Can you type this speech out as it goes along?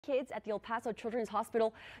Kids at the El Paso Children's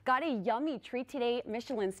Hospital got a yummy treat today.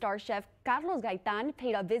 Michelin Star chef Carlos Gaitan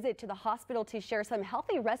paid a visit to the hospital to share some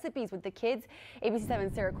healthy recipes with the kids.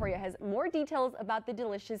 ABC7's Sarah Correa has more details about the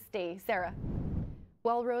delicious day. Sarah.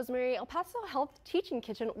 Well, Rosemary, El Paso Health Teaching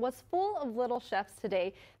Kitchen was full of little chefs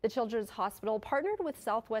today. The Children's Hospital partnered with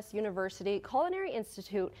Southwest University Culinary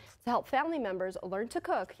Institute to help family members learn to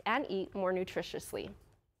cook and eat more nutritiously.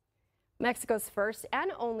 Mexico's first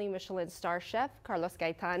and only Michelin Star chef, Carlos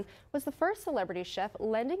Gaitan, was the first celebrity chef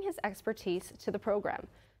lending his expertise to the program.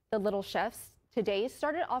 The little chefs today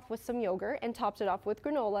started off with some yogurt and topped it off with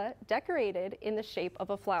granola decorated in the shape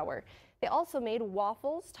of a flower. They also made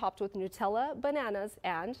waffles topped with Nutella, bananas,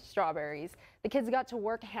 and strawberries. The kids got to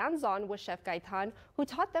work hands-on with Chef Gaitan, who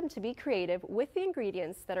taught them to be creative with the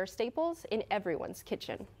ingredients that are staples in everyone's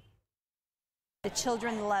kitchen. The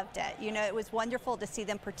children loved it. You know, it was wonderful to see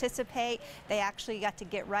them participate. They actually got to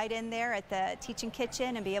get right in there at the teaching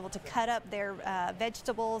kitchen and be able to cut up their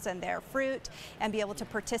vegetables and their fruit and be able to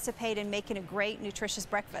participate in making a great, nutritious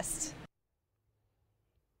breakfast.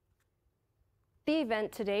 The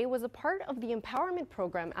event today was a part of the empowerment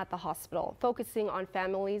program at the hospital, focusing on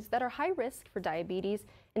families that are high risk for diabetes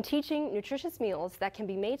and teaching nutritious meals that can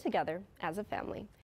be made together as a family.